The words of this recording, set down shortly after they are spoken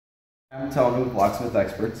I'm Tony with Locksmith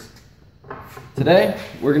Experts. Today,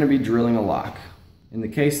 we're going to be drilling a lock. In the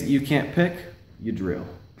case that you can't pick, you drill.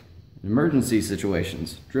 In emergency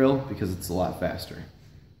situations, drill because it's a lot faster.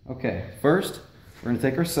 Okay, first, we're going to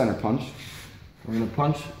take our center punch. We're going to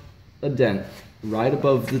punch a dent right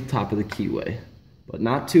above the top of the keyway, but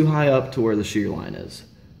not too high up to where the shear line is.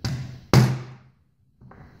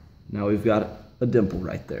 Now we've got a dimple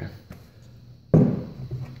right there.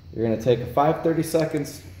 You're going to take a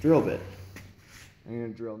 5/32 drill bit. And you're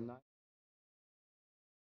going to drill 9.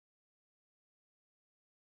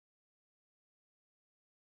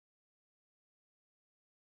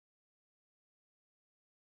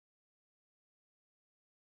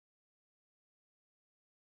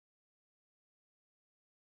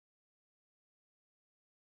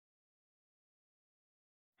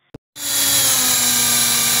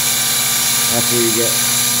 After you get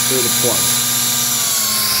through the plug.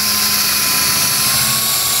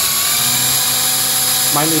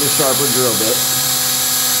 Might need a sharper drill bit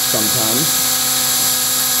sometimes.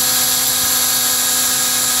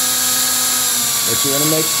 But you want to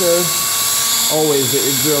make sure always that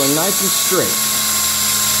you're drilling nice and straight.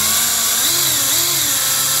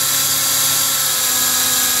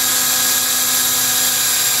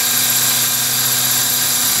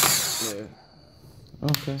 Yeah.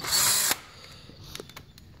 Okay.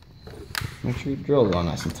 Make sure your drill is all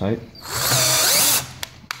nice and tight.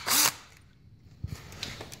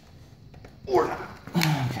 Or not.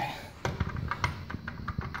 Okay.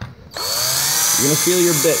 You're going to feel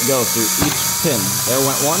your bit go through each pin. There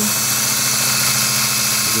went one.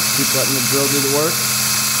 Just keep letting the drill do the work.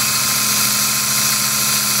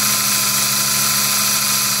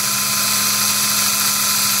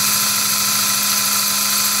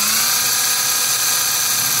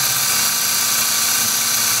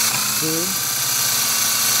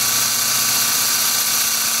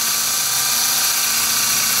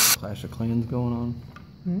 Clash of Clans going on.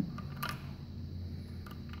 Mm-hmm.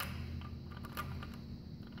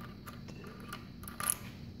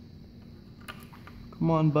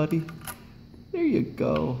 Come on, buddy. There you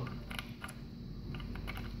go.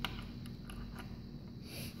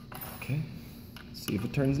 Okay. Let's see if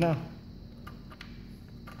it turns now.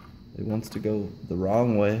 It wants to go the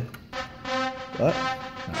wrong way, but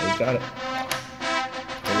now we've got it.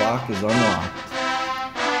 The lock is unlocked.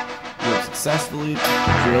 You have successfully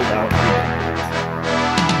drilled out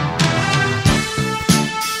your